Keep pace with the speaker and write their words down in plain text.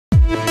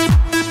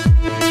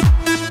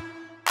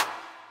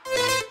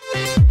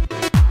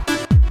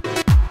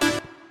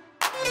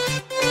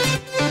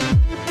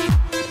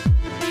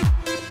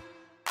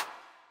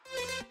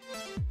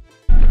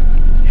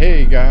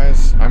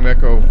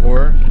Echo of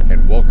Horror,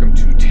 and welcome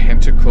to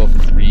Tentacle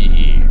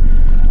 3.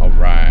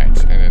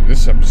 Alright, and in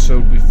this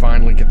episode we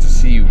finally get to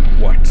see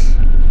what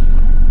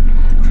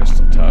the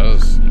crystal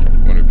does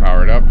when we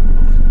power it up.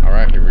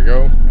 Alright, here we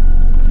go.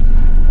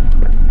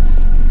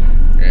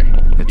 Okay.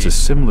 It's a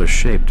similar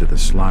shape to the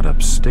slot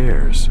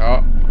upstairs.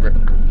 Oh,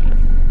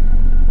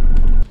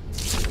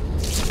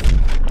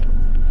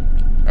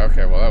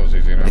 okay, well that was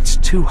easy enough. It's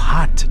too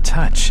hot to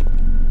touch.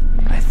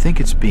 I think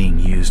it's being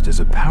used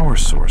as a power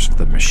source for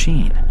the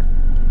machine.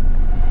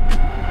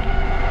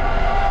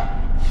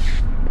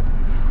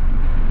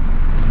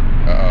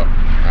 Uh-oh.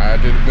 I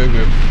did a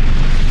boo-boo.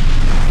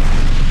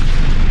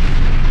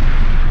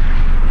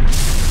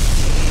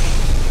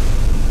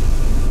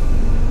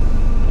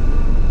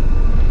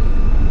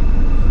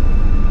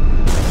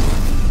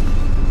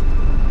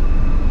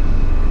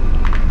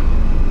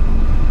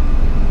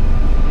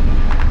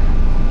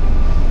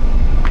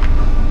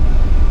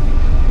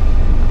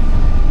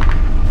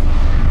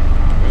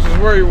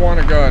 Where you want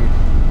a gun.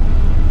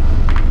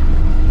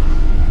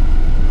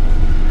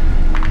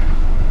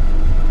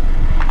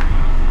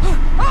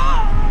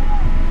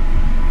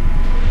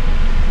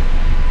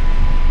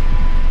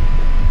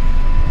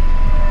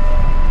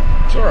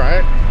 It's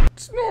alright.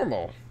 It's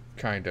normal,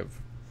 kind of.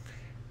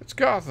 It's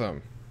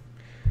Gotham.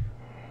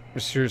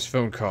 Mysterious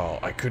phone call.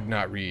 I could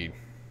not read.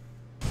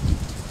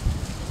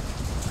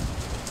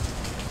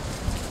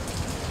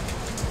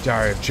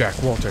 Diary of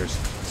Jack Walters.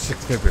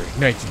 6th February,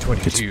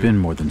 1922. It's been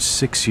more than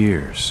 6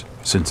 years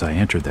since I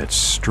entered that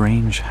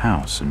strange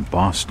house in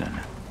Boston.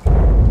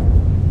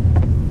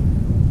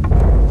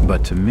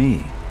 But to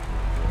me,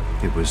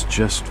 it was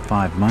just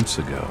 5 months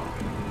ago.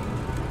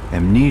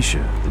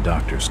 Amnesia, the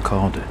doctors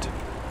called it.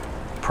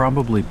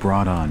 Probably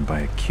brought on by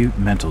acute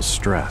mental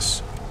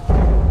stress.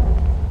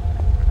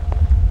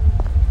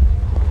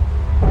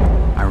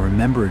 I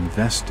remember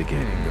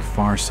investigating the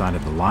far side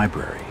of the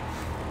library.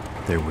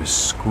 There was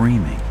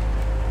screaming.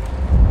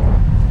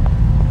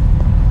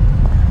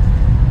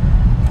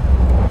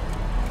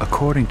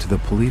 According to the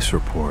police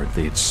report,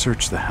 they had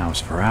searched the house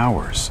for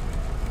hours,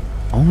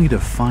 only to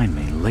find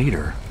me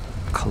later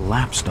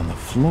collapsed on the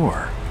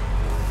floor.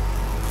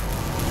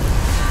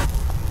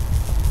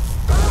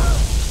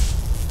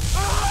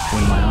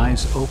 When my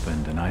eyes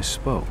opened and I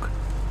spoke,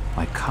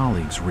 my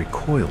colleagues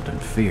recoiled in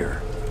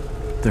fear.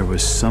 There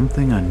was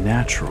something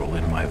unnatural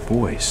in my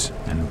voice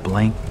and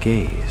blank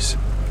gaze.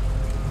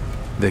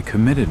 They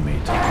committed me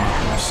to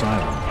an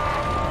asylum,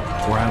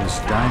 where I was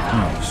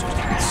diagnosed with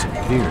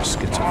severe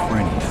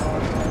schizophrenia.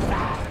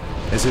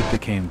 As it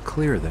became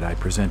clear that I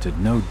presented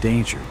no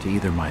danger to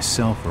either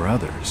myself or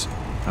others,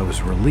 I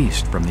was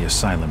released from the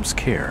asylum's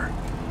care.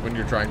 When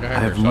you're trying to hang I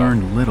have yourself.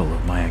 learned little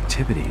of my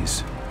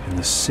activities in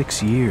the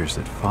 6 years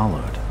that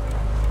followed.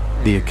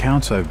 The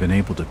accounts I've been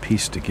able to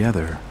piece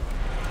together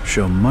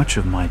show much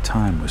of my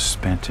time was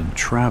spent in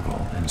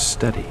travel and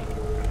study.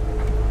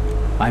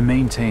 I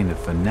maintained a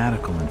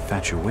fanatical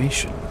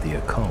infatuation with the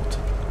occult,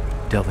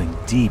 delving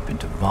deep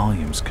into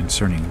volumes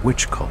concerning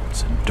witch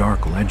cults and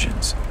dark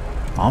legends,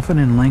 often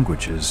in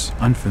languages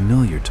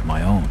unfamiliar to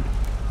my own.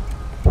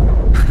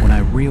 When I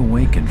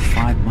reawakened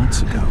 5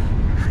 months ago,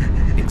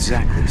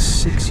 exactly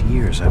 6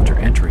 years after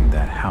entering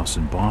that house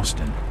in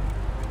Boston,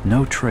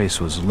 no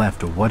trace was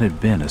left of what had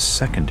been a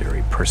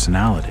secondary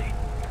personality.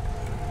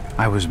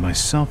 I was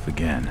myself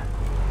again,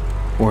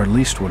 or at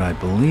least what I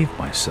believed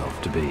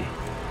myself to be.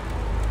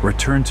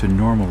 Return to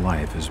normal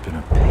life has been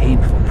a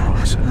painful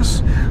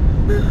process.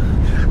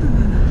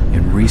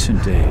 In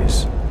recent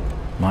days,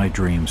 my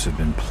dreams have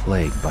been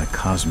plagued by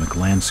cosmic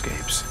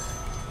landscapes,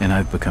 and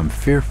I've become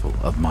fearful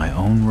of my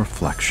own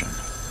reflection.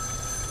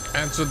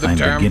 Answer the I'm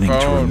damn beginning to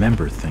phone.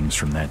 remember things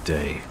from that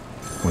day,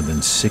 more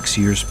than 6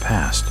 years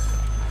past,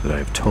 that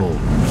I've told no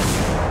one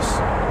else.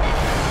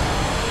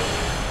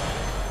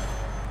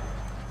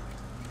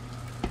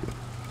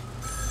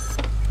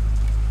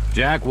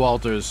 Jack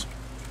Walters.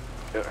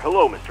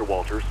 Hello, Mr.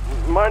 Walters.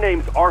 My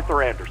name's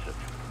Arthur Anderson.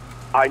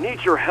 I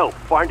need your help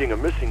finding a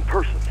missing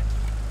person.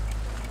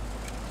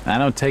 I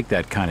don't take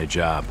that kind of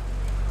job.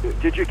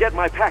 Did you get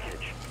my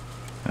package?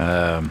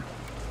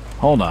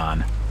 Hold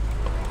on.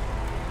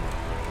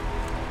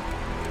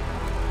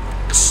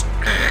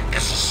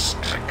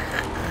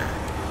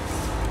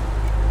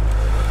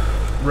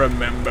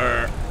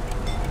 Remember.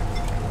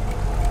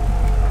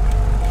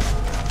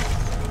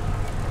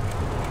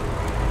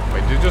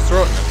 Wait, did you just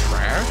throw it in the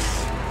trash?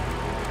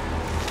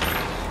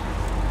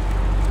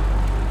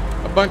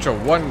 A bunch of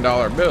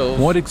 $1 bills.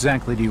 What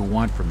exactly do you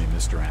want from me,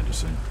 Mr.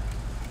 Anderson?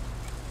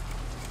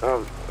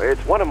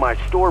 It's one of my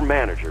store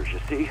managers, you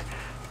see.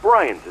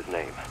 Brian's his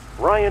name.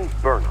 Ryan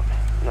Burnham.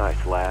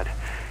 Nice lad.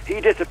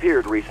 He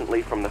disappeared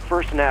recently from the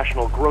First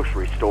National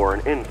grocery store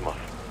in Innsmouth.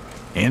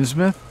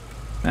 Innsmouth?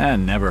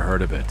 Never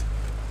heard of it.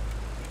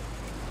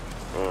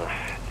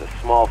 It's a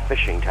small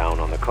fishing town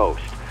on the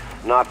coast,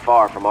 not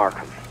far from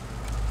Arkham.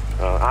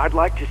 I'd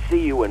like to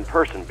see you in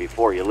person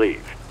before you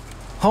leave.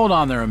 Hold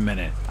on there a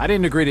minute. I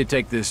didn't agree to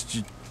take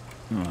this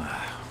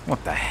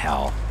what the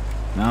hell?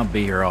 I'll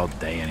be here all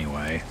day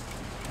anyway.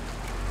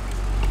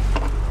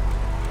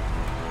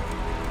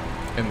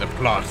 And the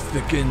plot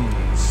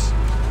thickens.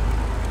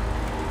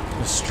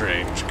 A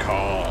strange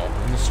call,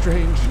 and a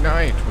strange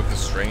night with a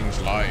strange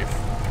life.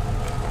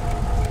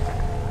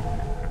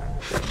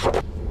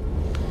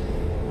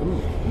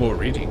 Ooh, more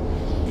reading.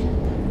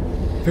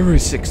 February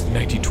 6th,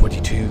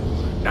 1922.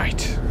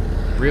 Night.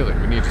 Really,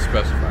 we need to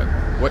specify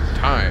what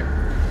time.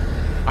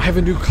 I have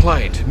a new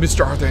client,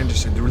 Mr. Arthur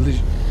Anderson, the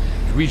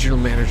regional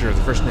manager of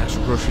the First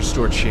National Grocery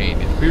Store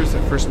chain. It appears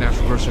that First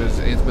National Grocery in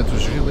Innsmouth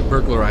was recently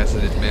burglarized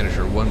and its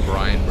manager, one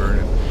Brian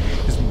Burnham,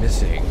 is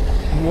missing.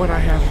 From what I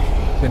have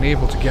been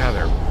able to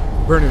gather,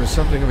 Burnham is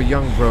something of a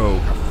young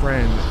rogue, a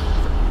friend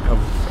of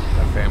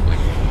the family.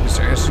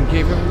 Mr. Anderson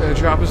gave him the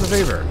job as a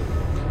favor.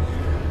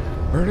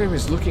 Burnham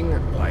is looking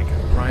like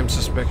a prime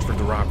suspect for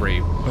the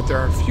robbery, but there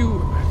are a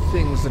few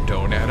things that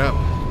don't add up.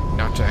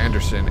 Not to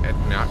Anderson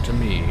and not to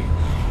me.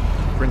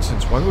 For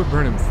instance, why would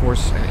Burnham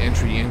force an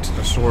entry into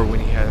the store when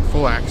he had a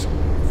full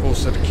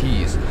set of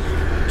keys?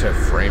 To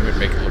frame it,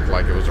 make it look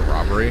like it was a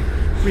robbery?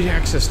 Free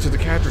access to the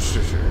cash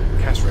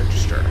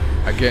register.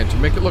 Again, to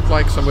make it look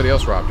like somebody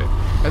else robbed it.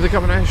 And the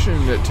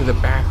combination to the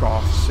back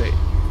office safe.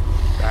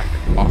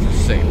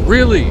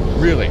 Really?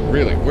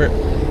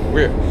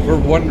 We're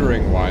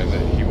wondering why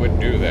that he would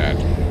do that.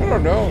 I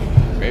don't know.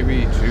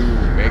 Maybe to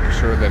make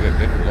sure that it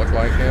didn't look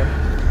like him.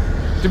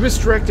 To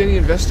misdirect any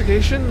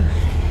investigation?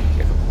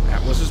 If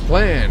that was his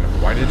plan,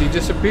 why did he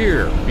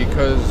disappear?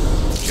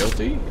 Because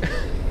guilty?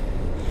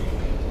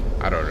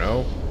 I don't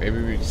know.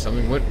 Maybe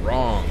something went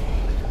wrong.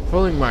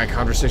 Following my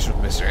conversation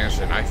with Mr.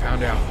 Anderson, I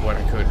found out what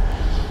I could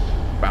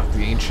about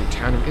the ancient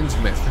town of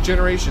Innsmouth. For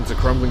generations, a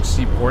crumbling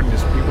seaport and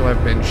its people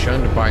have been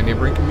shunned by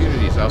neighboring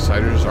communities.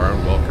 Outsiders are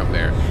unwelcome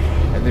there.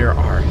 And there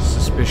are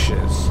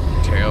suspicious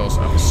tales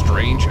of a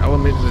strange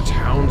element in the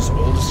town's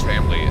oldest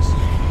families.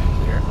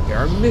 There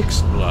are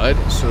mixed blood,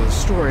 so the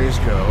stories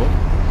go.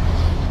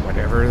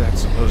 Whatever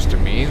that's supposed to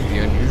mean, the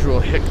unusual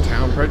hick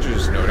town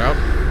prejudice, no doubt.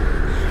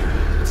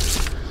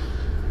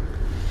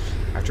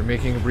 After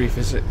making a brief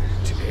visit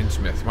to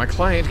Innsmouth, my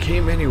client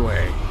came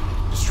anyway.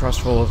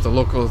 Distrustful of the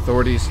local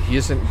authorities, he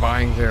isn't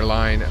buying their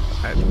line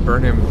at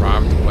Burnham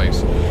robbed the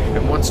place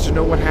and wants to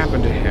know what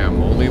happened to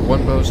him. Only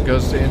one boat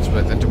goes to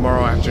Innsmouth, and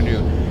tomorrow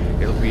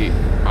afternoon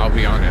I'll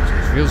be on it.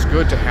 It feels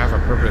good to have a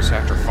purpose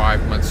after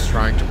 5 months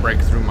trying to break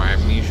through my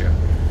amnesia.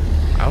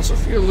 I also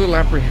feel a little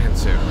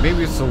apprehensive.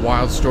 Maybe it's the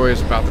wild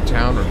stories about the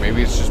town, or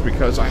maybe it's just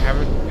because I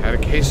haven't had a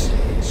case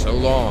in so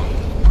long.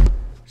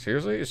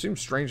 Seriously? It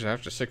seems strange that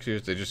after 6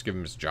 years they just give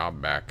him his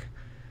job back.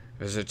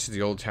 Visit to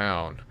the old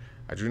town.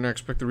 I do not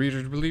expect the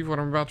reader to believe what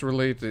I'm about to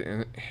relate.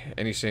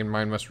 Any sane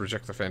mind must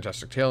reject the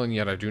fantastic tale, and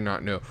yet I do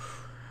not know.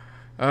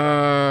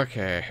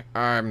 Okay,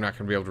 I'm not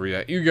going to be able to read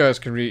that. You guys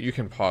can read it. You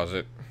can pause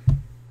it.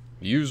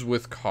 Use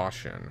with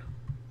caution.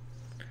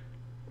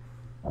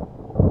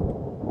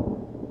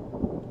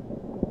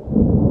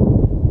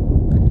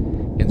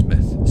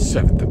 Innsmouth,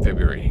 7th of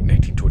February,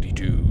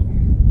 1922.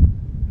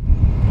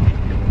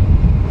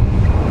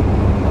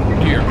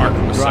 Near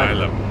Arkham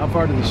Asylum. How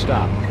far to the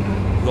stop?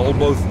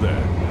 Almost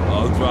there.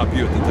 I'll drop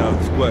you at the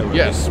town square.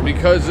 Yes,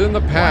 because in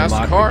the past,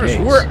 cars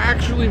were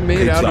actually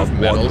made out of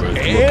metal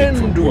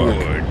and wood.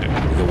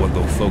 We don't want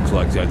those folks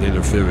like that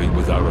interfering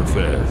with our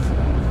affairs.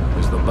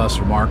 Is the bus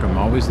from Arkham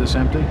always this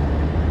empty?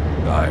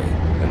 Aye,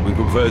 and we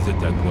prefers it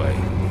that way.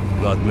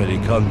 Not many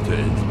come to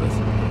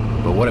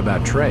Innsmouth. But what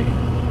about trade?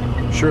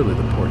 Surely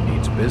the port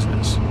needs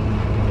business.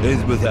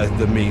 Innsmouth has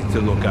the means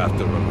to look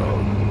after her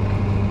own.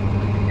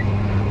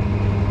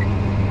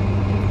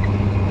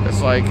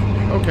 It's like,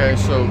 okay,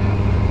 so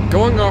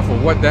going off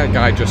of what that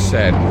guy just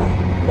said,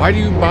 why do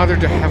you bother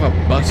to have a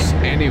bus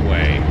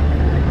anyway?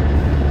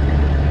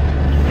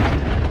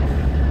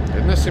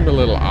 Doesn't this seem a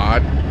little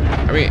odd?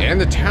 I mean, and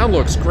the town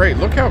looks great.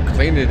 Look how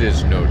clean it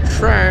is. No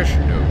trash,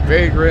 no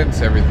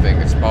vagrants, everything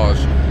is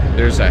polished.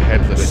 There's a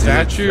headless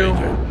statue.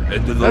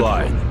 Into the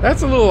line.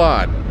 That's a little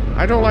odd.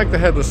 I don't like the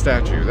headless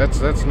statue.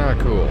 That's not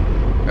cool.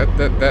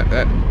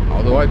 That.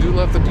 Although I do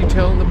love the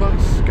detail in the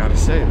bus. Gotta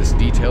say, this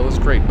detail is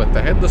great. But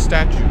the headless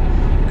statue,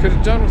 could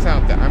have done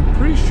without that. I'm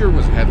pretty sure it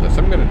was headless.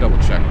 I'm gonna double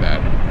check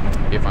that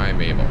if I'm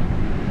able.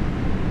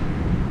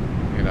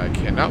 And I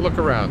cannot look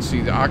around. See,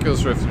 the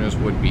Oculus Rift in this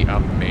would be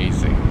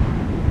amazing.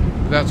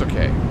 But that's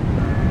okay.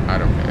 I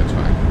don't care. It's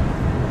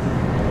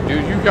fine.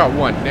 Dude, you got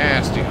one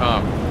nasty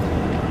hump.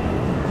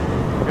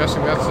 I'm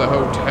guessing that's the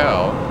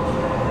hotel.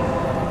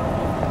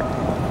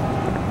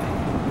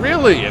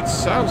 Really? It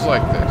sounds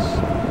like this.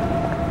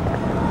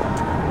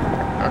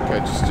 Okay,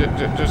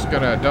 just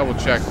gonna double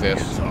check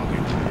this.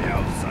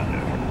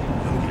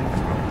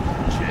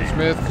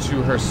 Smith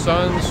to her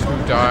sons who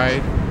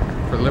died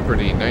for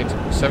liberty,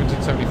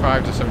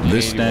 1775 to 1781.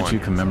 This statue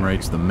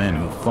commemorates the men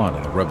who fought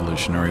in the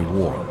Revolutionary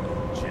War.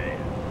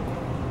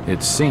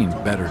 It's seen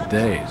better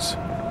days.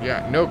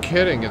 Yeah, no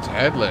kidding, it's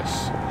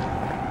headless.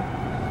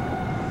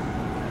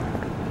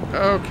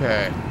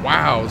 Okay,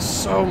 wow,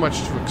 so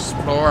much to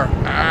explore.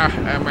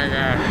 Oh my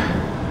god.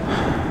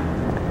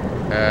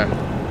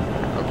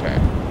 Okay.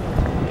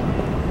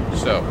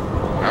 So,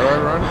 how do I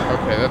run?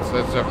 Okay, that's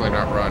definitely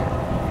not run.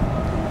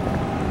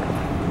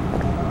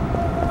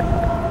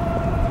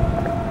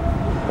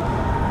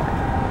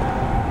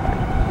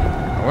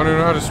 want to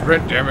know how to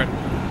sprint, damn it.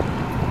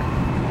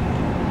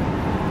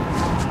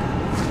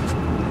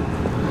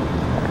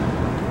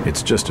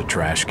 It's just a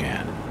trash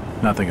can.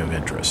 Nothing of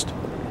interest.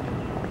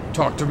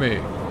 Talk to me.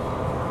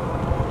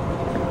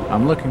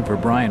 I'm looking for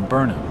Brian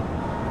Burnham.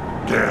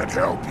 Can't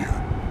help you.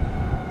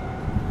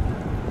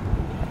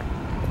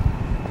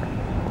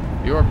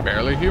 You are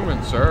barely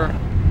human, sir.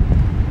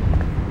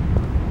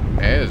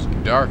 It is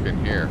dark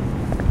in here.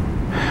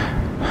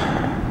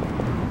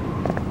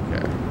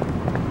 Okay.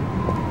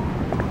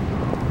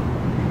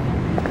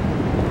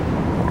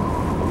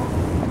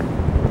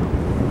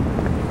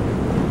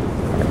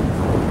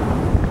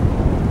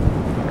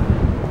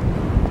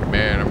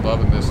 Man, I'm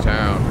loving this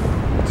town.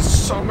 There's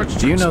so much to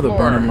Do you know the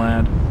explore. Burnham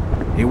lad?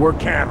 He worked...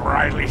 Ken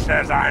Riley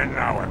says I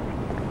know him.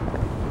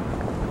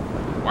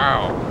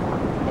 Wow.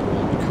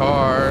 Old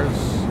cars.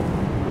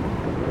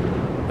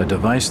 A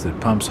device that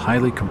pumps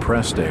highly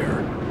compressed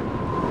air.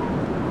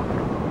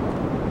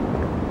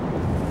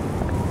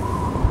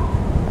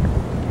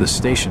 The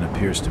station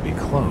appears to be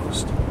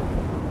closed.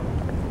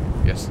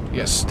 Yes, A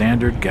yes.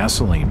 standard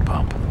gasoline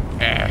pump.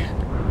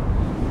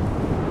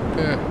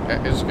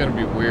 It's gonna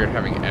be weird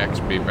having X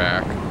be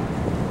back.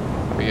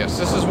 But yes,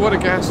 this is what a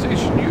gas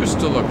station used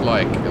to look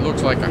like. It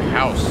looks like a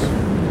house.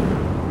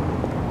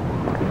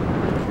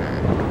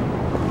 Okay.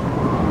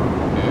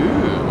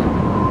 Ooh.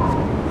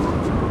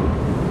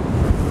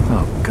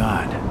 Oh,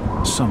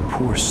 God. Some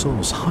poor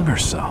soul's hung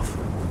herself.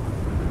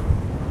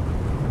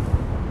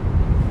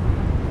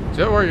 Is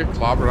that where you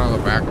clobbered on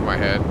the back of my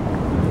head?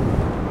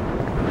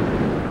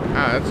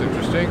 Ah, that's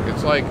interesting.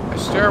 It's like a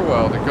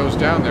stairwell that goes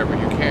down there, but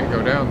you can't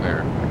go down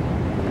there.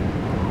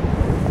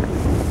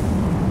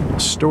 A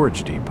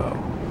storage depot.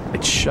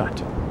 It's shut.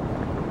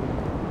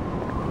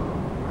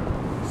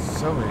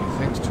 So many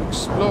things to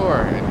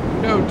explore,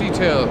 and no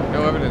detail,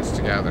 no evidence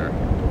to gather.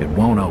 It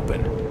won't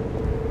open.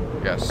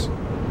 Yes.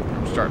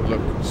 I'm starting to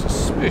look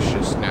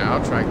suspicious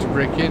now, trying to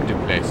break into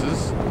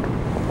places.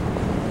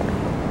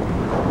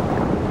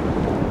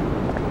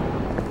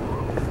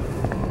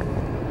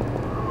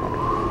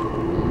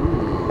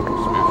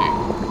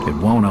 It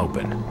won't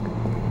open.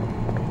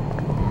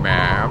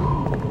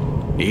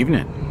 Ma'am?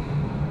 Evening.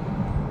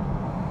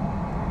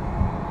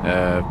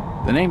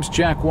 The name's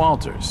Jack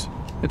Walters.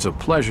 It's a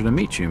pleasure to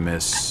meet you,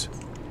 Miss...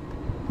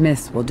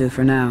 Miss will do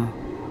for now.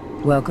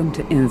 Welcome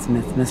to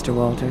Innsmouth, Mr.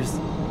 Walters.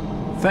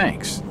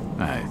 Thanks,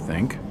 I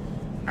think.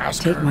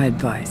 Ask Take her. my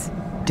advice.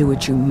 Do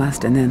what you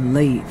must and then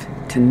leave.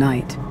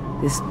 Tonight.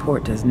 This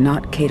port does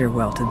not cater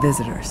well to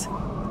visitors.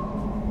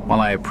 While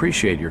I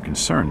appreciate your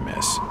concern,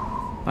 miss,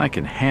 I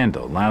can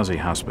handle lousy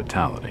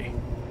hospitality.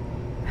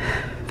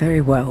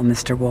 Very well,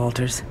 Mr.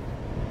 Walters.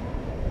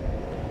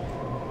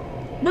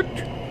 But...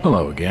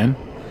 Hello again.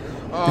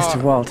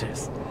 Mr.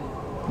 Walters.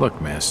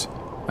 Look, miss,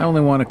 I only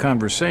want a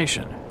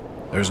conversation.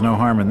 There's no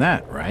harm in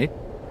that, right?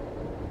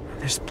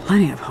 There's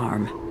plenty of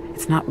harm.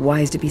 It's not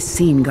wise to be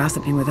seen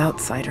gossiping with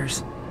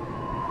outsiders.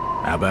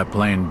 How about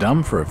playing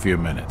dumb for a few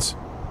minutes?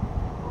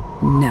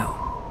 No.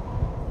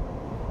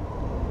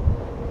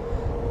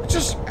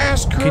 Just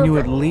ask her. Can you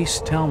at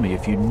least tell me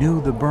if you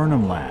knew the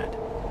Burnham lad?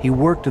 He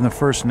worked in the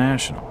First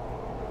National.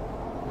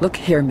 Look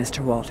here, Mr.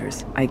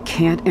 Walters. I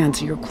can't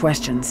answer your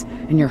questions,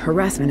 and your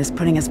harassment is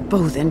putting us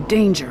both in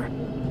danger.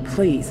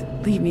 Please,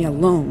 leave me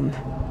alone.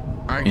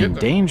 I get In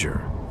the-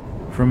 danger?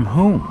 From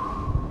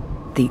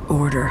whom? The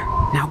order.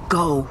 Now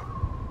go.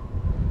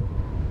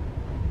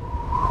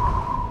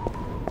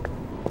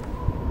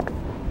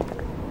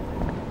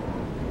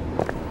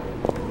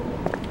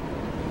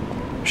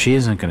 She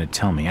isn't going to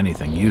tell me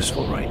anything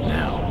useful right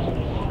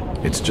now.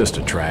 It's just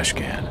a trash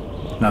can.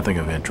 Nothing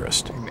of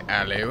interest. In the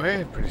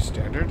alleyway, pretty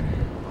standard.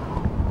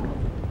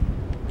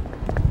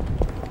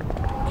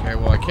 Okay,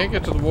 well I can't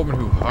get to the woman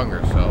who hung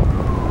herself.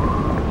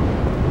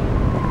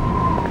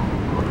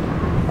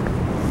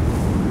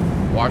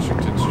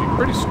 Washington Street,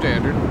 pretty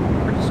standard.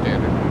 Pretty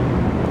standard.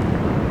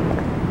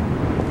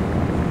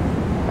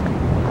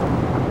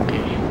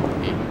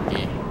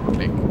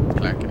 Click,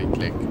 clackety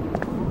click.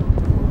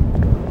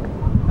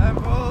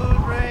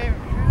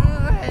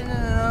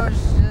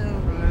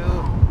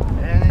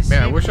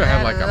 Man, I wish I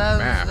had like a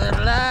map.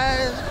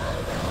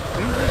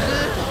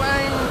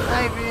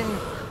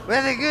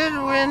 With a good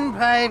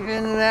windpipe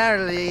in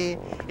early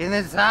in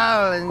the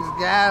tall and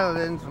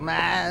gallant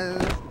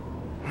mass.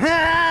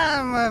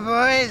 My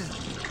boys,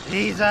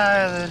 these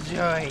are the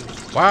joys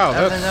Wow, of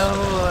the that's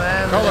noble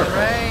and colorful. the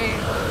brave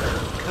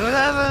who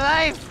love a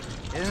life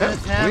in Is the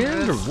that wind or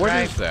tempest what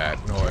is strife,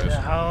 that noise?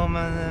 the home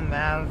of the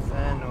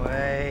mountain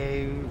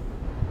wave.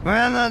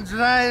 When the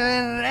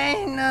driving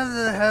rain of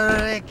the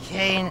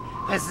hurricane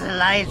puts the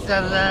lights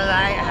of the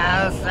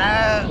lighthouse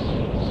out,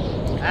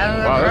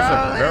 and the Wow,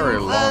 that's a growling very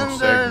long thunder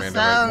segment of, like,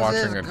 sounds watching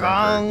its a country.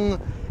 gong,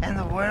 and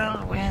the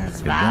world winds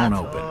It won't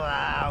battle open.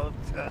 out.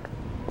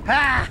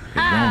 Ha It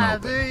won't ha!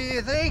 open. Do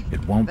you think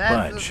It won't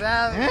that's budge.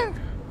 about it?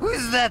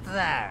 Who's that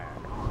there?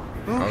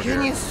 Oh, Oh, can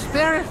dear. you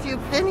spare a few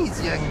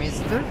pennies, young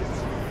mister?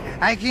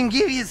 I can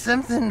give you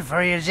something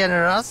for your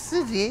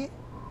generosity.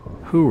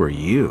 Who are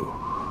you?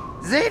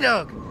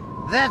 Zadok,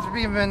 that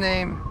be my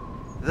name.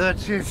 Though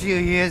too few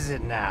use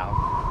it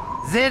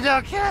now. They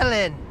don't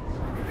Kellen.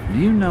 Do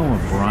you know a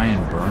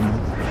Brian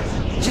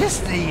Burnham?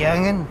 Just a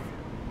young'un.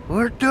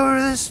 Worked over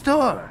the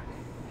store.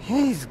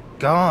 He's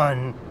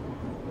gone.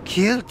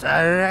 Killed,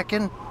 I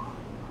reckon.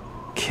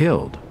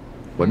 Killed?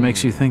 What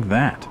makes you think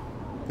that?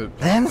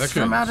 Them's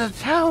from out of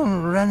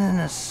town running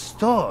a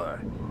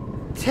store.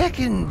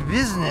 Taking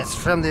business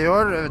from the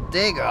Order of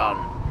Dagon.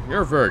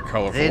 You're very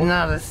colorful. They'd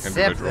not accept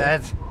individual.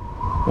 that.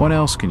 What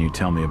else can you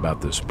tell me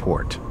about this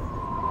port?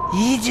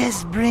 You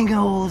just bring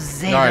old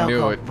I knew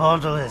Zadok it. a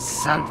bottle of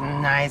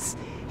something nice,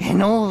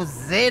 and old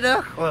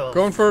Zadok will...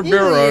 Going for a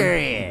beer run.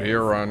 furious.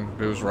 Beer run,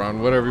 booze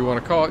run, whatever you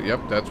want to call it.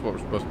 Yep, that's what we're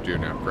supposed to do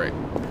now. Great.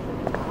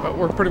 But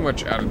we're pretty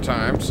much out of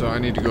time, so I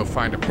need to go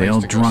find a place The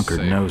old to go drunkard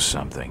save. knows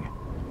something.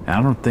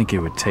 I don't think it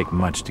would take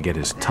much to get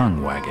his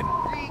tongue wagging.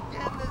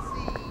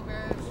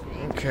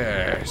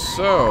 Okay,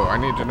 so I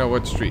need to know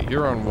what street.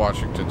 You're on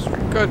Washington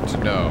Street. Good to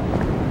know.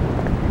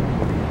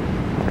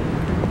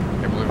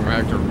 Can't believe I'm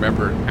having to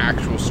remember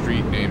actual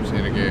street names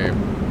in a game.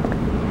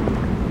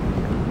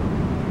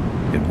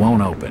 It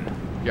won't open.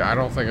 Yeah, I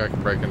don't think I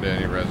can break into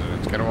any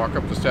residence. Can I walk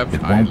up the steps?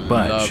 It won't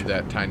budge. Love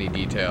that tiny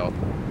detail.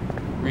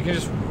 We can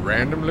just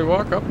randomly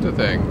walk up to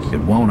things, It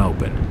won't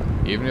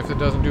open. even if it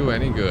doesn't do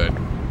any good.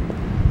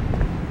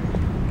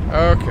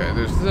 Okay,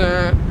 there's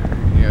that.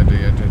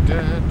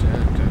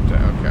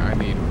 Okay, I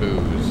need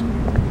booze.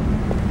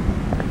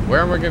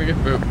 Where am I gonna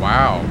get booze?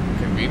 Wow,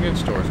 convenience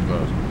store's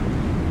closed.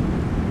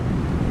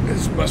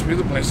 This must be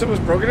the place that was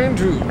broken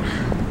into.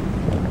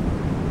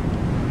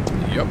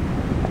 Yep.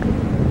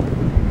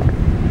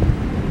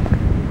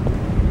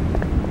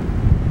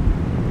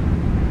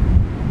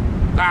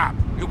 Stop!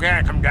 You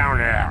can't come down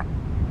there.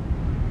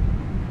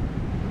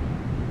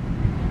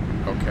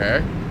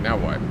 Okay, now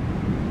what?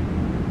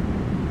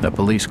 The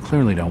police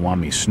clearly don't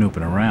want me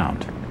snooping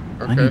around.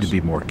 I Okay, need to so-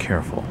 be more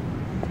careful.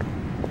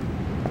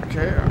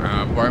 Okay,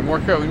 by more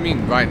careful, you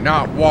mean by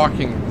not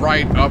walking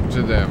right up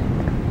to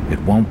them. It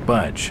won't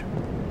budge.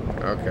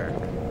 Okay.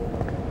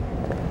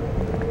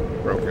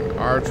 Broken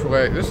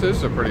archway. This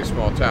is a pretty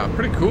small town.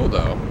 Pretty cool,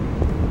 though.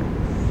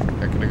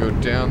 Not gonna go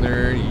down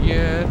there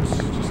yet.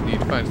 Just need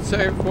to find a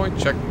save point,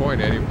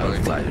 checkpoint, any point.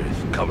 Outsiders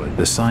coming.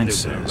 The sign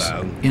snooping says,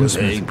 around, but they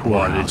Innsmouth ain't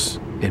wanted. Poorhouse,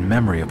 in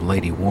memory of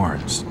Lady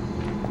Warrens.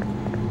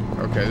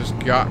 Okay, there's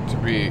got to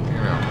be, you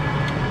know.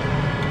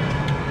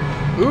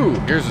 Ooh,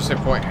 here's the save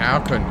point. How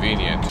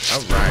convenient.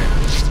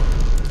 Alright.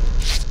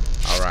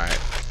 Alright.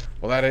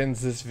 Well, that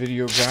ends this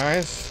video,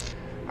 guys.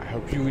 I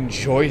hope you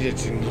enjoyed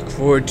it and look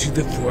forward to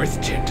the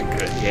 4th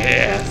tentacle.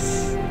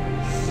 Yes!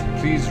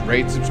 Please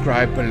rate,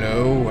 subscribe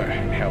below,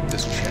 and help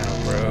this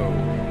channel grow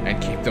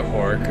and keep the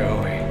horror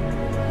going.